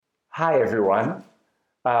Hi, everyone.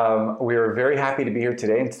 We are very happy to be here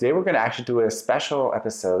today. And today we're going to actually do a special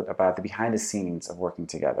episode about the behind the scenes of working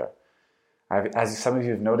together. As some of you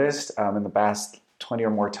have noticed, in the past 20 or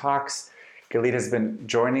more talks, Galit has been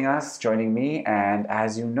joining me. And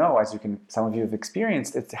as you know, some of you have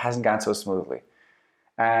experienced, it hasn't gone so smoothly.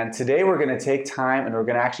 And today we're going to take time and we're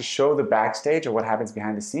going to actually show the backstage of what happens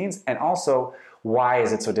behind the scenes. And also, why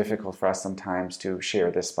is it so difficult for us sometimes to share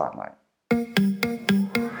this spotlight?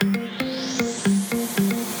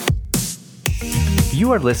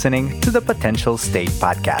 You are listening to the Potential State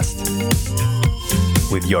Podcast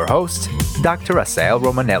with your host, Dr. Asel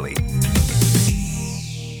Romanelli.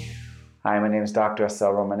 Hi, my name is Dr.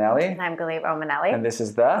 Asel Romanelli. And I'm Galit Romanelli. And this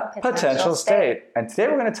is the Potential State. And today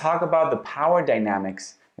we're going to talk about the power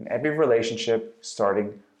dynamics in every relationship,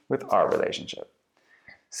 starting with our relationship.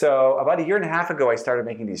 So about a year and a half ago, I started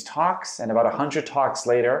making these talks. And about 100 talks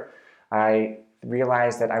later, I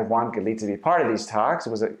realized that I want Galit to be part of these talks.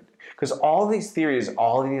 Because all these theories,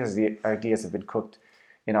 all these ideas have been cooked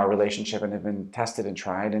in our relationship and have been tested and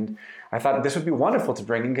tried. And I thought this would be wonderful to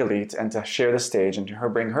bring in Galit and to share the stage and to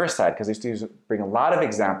bring her side, because I used to bring a lot of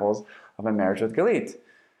examples of my marriage with Galit.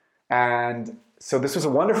 And so this was a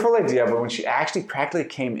wonderful idea, but when she actually practically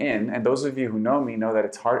came in, and those of you who know me know that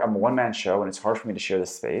it's hard, I'm a one-man show and it's hard for me to share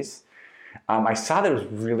this space. I saw that it was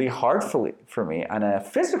really hard for me on a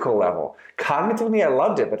physical level. Cognitively, I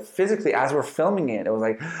loved it, but physically, as we're filming it, it was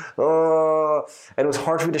like, oh, and it was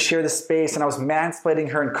hard for me to share the space, and I was mansplaining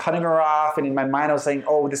her and cutting her off, and in my mind, I was saying,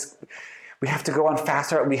 we have to go on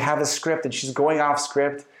faster, we have a script, and she's going off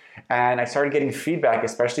script, and I started getting feedback,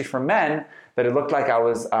 especially from men, that it looked like I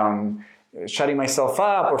was shutting myself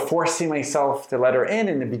up or forcing myself to let her in.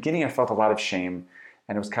 In the beginning, I felt a lot of shame.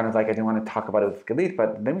 And it was kind of like I didn't want to talk about it with Galit,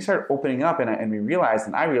 but then we started opening up, and I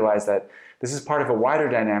realized that this is part of a wider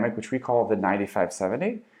dynamic, which we call the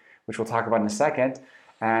 95-70, which we'll talk about in a second,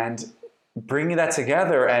 and bringing that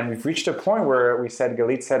together. And we've reached a point where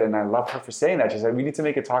Galit said, and I love her for saying that, she said, we need to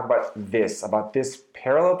make a talk about this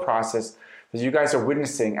parallel process that you guys are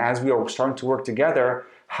witnessing as we are starting to work together,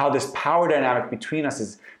 how this power dynamic between us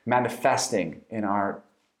is manifesting in our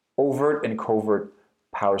overt and covert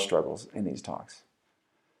power struggles in these talks.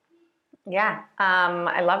 Yeah,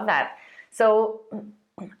 I love that. So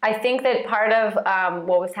I think that part of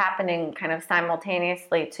what was happening kind of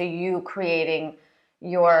simultaneously to you creating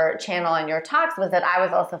your channel and your talks was that I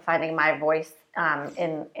was also finding my voice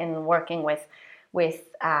in working with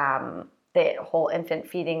the whole infant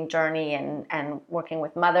feeding journey and working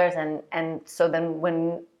with mothers. And so then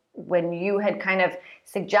when you had kind of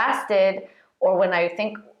suggested, or when I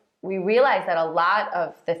think we realized that a lot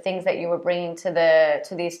of the things that you were bringing to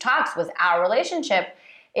these talks was our relationship,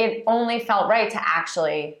 it only felt right to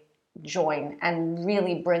actually join and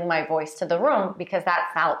really bring my voice to the room, because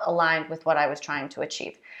that felt aligned with what I was trying to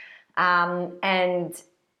achieve. And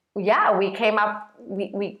yeah, we came up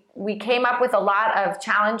with a lot of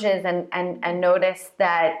challenges and noticed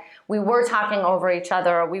that we were talking over each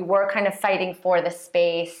other. We were kind of fighting for the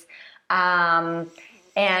space.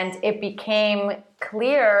 And it became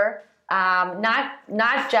clear,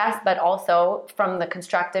 not just, but also from the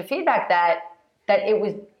constructive feedback that it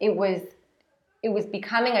was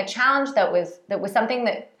becoming a challenge that was something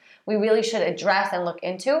that we really should address and look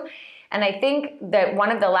into. And I think that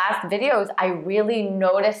one of the last videos, I really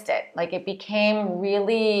noticed it. Like it became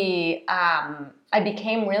really, I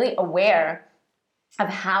became really aware of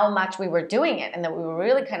how much we were doing it, and that we were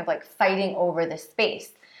really kind of like fighting over the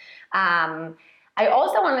space. I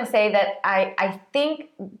also want to say that I think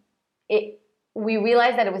we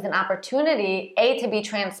realized that it was an opportunity, to be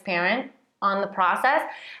transparent on the process,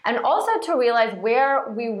 and also to realize where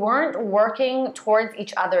we weren't working towards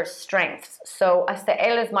each other's strengths. So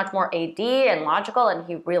Asel is much more AD and logical, and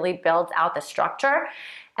he really builds out the structure.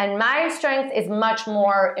 And my strength is much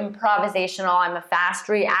more improvisational. I'm a fast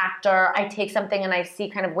reactor. I take something and I see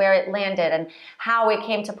kind of where it landed and how it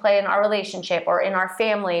came to play in our relationship or in our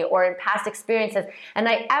family or in past experiences. And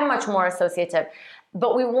I am much more associative.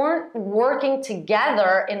 But we weren't working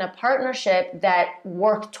together in a partnership that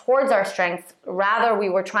worked towards our strengths. Rather, we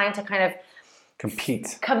were trying to kind of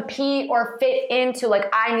compete or fit into, like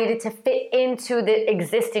I needed to fit into the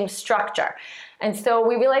existing structure. And so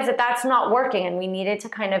we realized that that's not working, and we needed to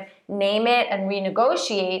kind of name it and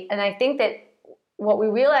renegotiate. And I think that what we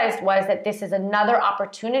realized was that this is another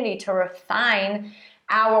opportunity to refine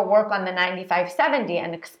our work on the 95-70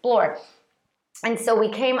 and explore. And so we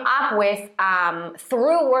came up with,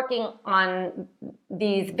 through working on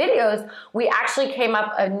these videos, we actually came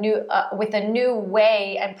up with a new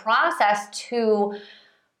way and process to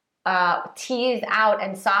tease out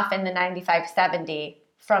and soften the 95-70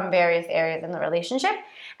 from various areas in the relationship.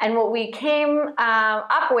 And what we came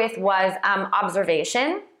up with was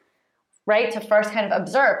observation, right? To first kind of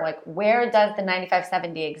observe, like, where does the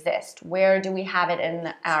 95-70 exist? Where do we have it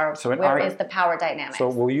in our, where is the power dynamic? So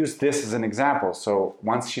we'll use this as an example. So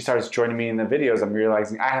once she starts joining me in the videos, I'm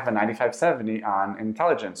realizing I have a 95-70 on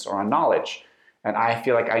intelligence or on knowledge. And I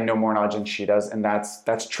feel like I know more knowledge than she does, and that's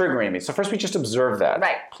triggering me. So first we just observe that,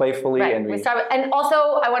 right, playfully, right. And we start with, and also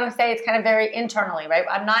I want to say it's kind of very internally, right?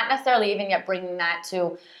 I'm not necessarily even yet bringing that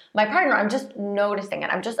to my partner. I'm just noticing it.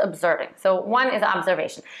 I'm just observing. So one is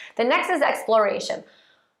observation. The next is exploration.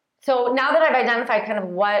 So now that I've identified kind of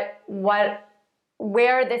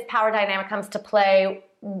where this power dynamic comes to play,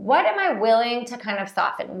 what am I willing to kind of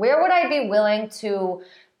soften? Where would I be willing to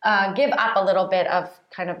give up a little bit of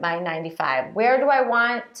kind of my 95? Where do I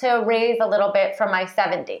want to raise a little bit from my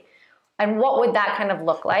 70? And what would that kind of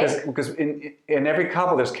look like? Because in every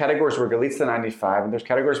couple, there's categories where Galit's the 95, and there's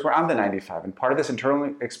categories where I'm the 95. And part of this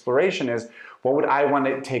internal exploration is, what would I want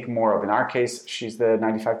to take more of? In our case, she's the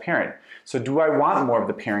 95 parent. So do I want more of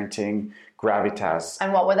the parenting gravitas?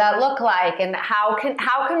 And what would that look like? And how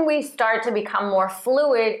can we start to become more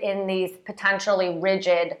fluid in these potentially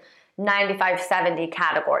rigid 95-70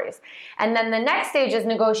 categories? And then the next stage is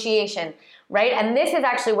negotiation, right? And this is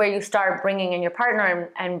actually where you start bringing in your partner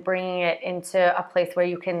and bringing it into a place where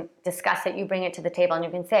you can discuss it. You bring it to the table and you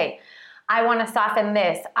can say, I want to soften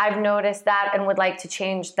this. I've noticed that and would like to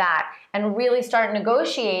change that. And really start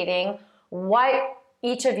negotiating what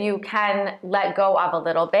each of you can let go of a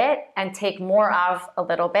little bit and take more of a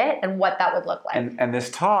little bit, and what that would look like. And this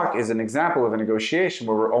talk is an example of a negotiation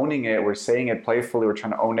where we're owning it, we're saying it playfully, we're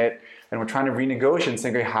trying to own it, and we're trying to renegotiate and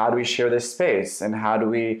saying, okay, how do we share this space? And how do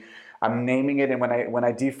we, I'm naming it, and when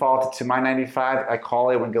I default to my 95, I call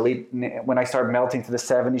it. When I start melting to the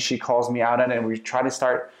 70, she calls me out on it, and we try to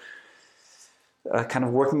start kind of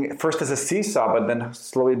working first as a seesaw, but then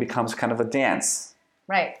slowly it becomes kind of a dance.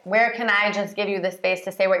 Right. Where can I just give you the space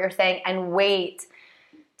to say what you're saying and wait,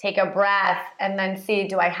 take a breath, and then see,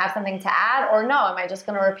 do I have something to add, or no, am I just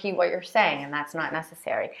going to repeat what you're saying, and that's not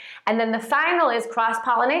necessary. And then the final is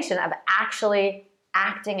cross-pollination of actually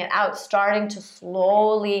acting it out, starting to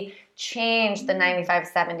slowly change the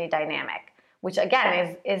 95-70 dynamic, which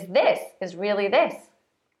again is really this.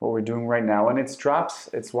 What we're doing right now, and it's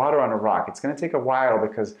water on a rock. It's going to take a while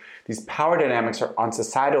because these power dynamics are on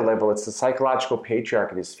societal level. It's the psychological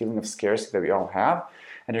patriarchy, this feeling of scarcity that we all have.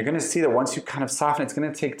 And you're going to see that once you kind of soften, it's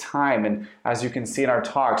going to take time. And as you can see in our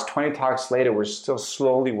talks, 20 talks later, we're still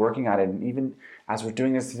slowly working at it. And even as we're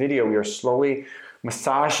doing this video, we are slowly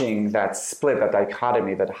massaging that split, that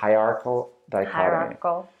dichotomy, that hierarchical dichotomy.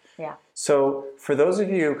 Yeah. So for those of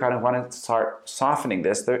you who kind of want to start softening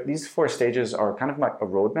this, these 4 stages are kind of like a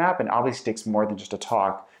roadmap, and obviously takes more than just a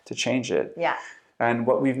talk to change it. Yeah. And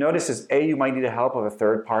what we've noticed is, you might need the help of a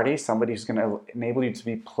third party, somebody who's going to enable you to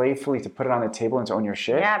be playfully, to put it on the table and to own your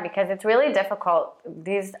shit. Yeah, because it's really difficult.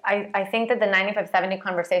 I think that the 95-70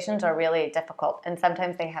 conversations are really difficult, and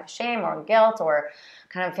sometimes they have shame or guilt or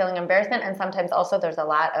kind of feeling embarrassment, and sometimes also there's a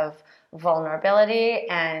lot of vulnerability,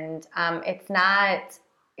 and it's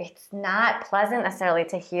not pleasant necessarily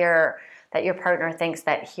to hear that your partner thinks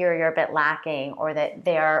that here you're a bit lacking, or that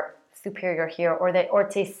they're superior here, or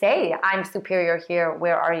to say, I'm superior here,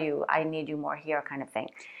 where are you? I need you more here, kind of thing.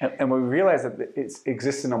 And we realize that it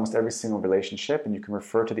exists in almost every single relationship, and you can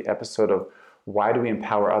refer to the episode of Why Do We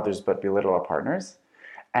Empower Others But Belittle Our Partners?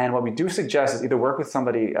 And what we do suggest is either work with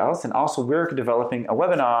somebody else, and also we're developing a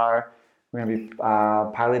webinar. We're going to be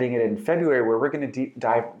piloting it in February, where we're going to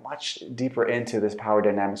dive much deeper into this power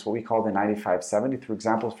dynamics, what we call the 95-70, through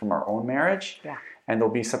examples from our own marriage. Yeah. And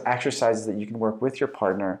there'll be some exercises that you can work with your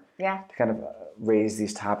partner to kind of raise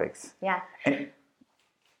these topics. Yeah. And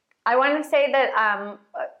I want to say that,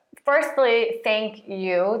 firstly, thank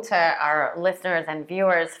you to our listeners and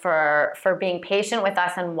viewers for being patient with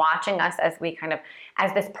us and watching us as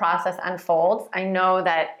this process unfolds. I know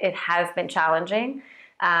that it has been challenging.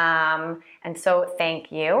 And so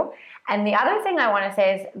thank you. And the other thing I want to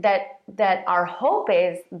say is that our hope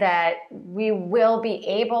is that we will be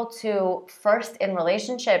able to, first in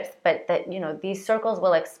relationships, but that, these circles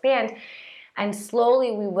will expand, and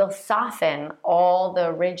slowly we will soften all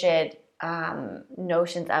the rigid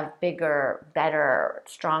notions of bigger, better,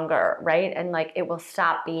 stronger, right? And it will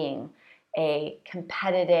stop being a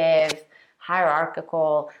competitive,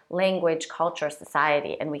 hierarchical language, culture,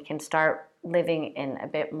 society, and we can start living in a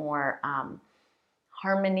bit more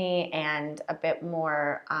harmony and a bit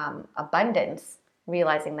more abundance,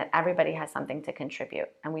 realizing that everybody has something to contribute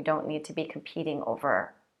and we don't need to be competing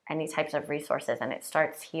over any types of resources, and it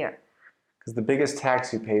starts here. Because the biggest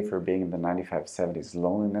tax you pay for being in the 95-70 is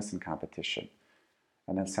loneliness and competition,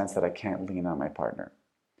 and a sense that I can't lean on my partner.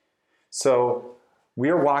 So we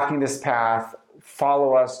are walking this path.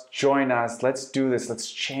 Follow us, join us. Let's do this. Let's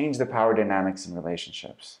change the power dynamics in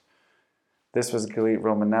relationships. This was Galit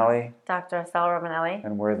Romanelli. Dr. Estelle Romanelli.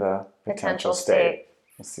 And we're the Potential State.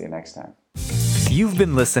 We'll see you next time. You've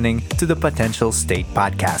been listening to the Potential State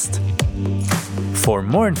Podcast. For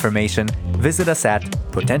more information, visit us at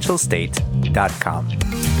potentialstate.com.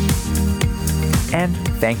 And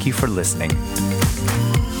thank you for listening.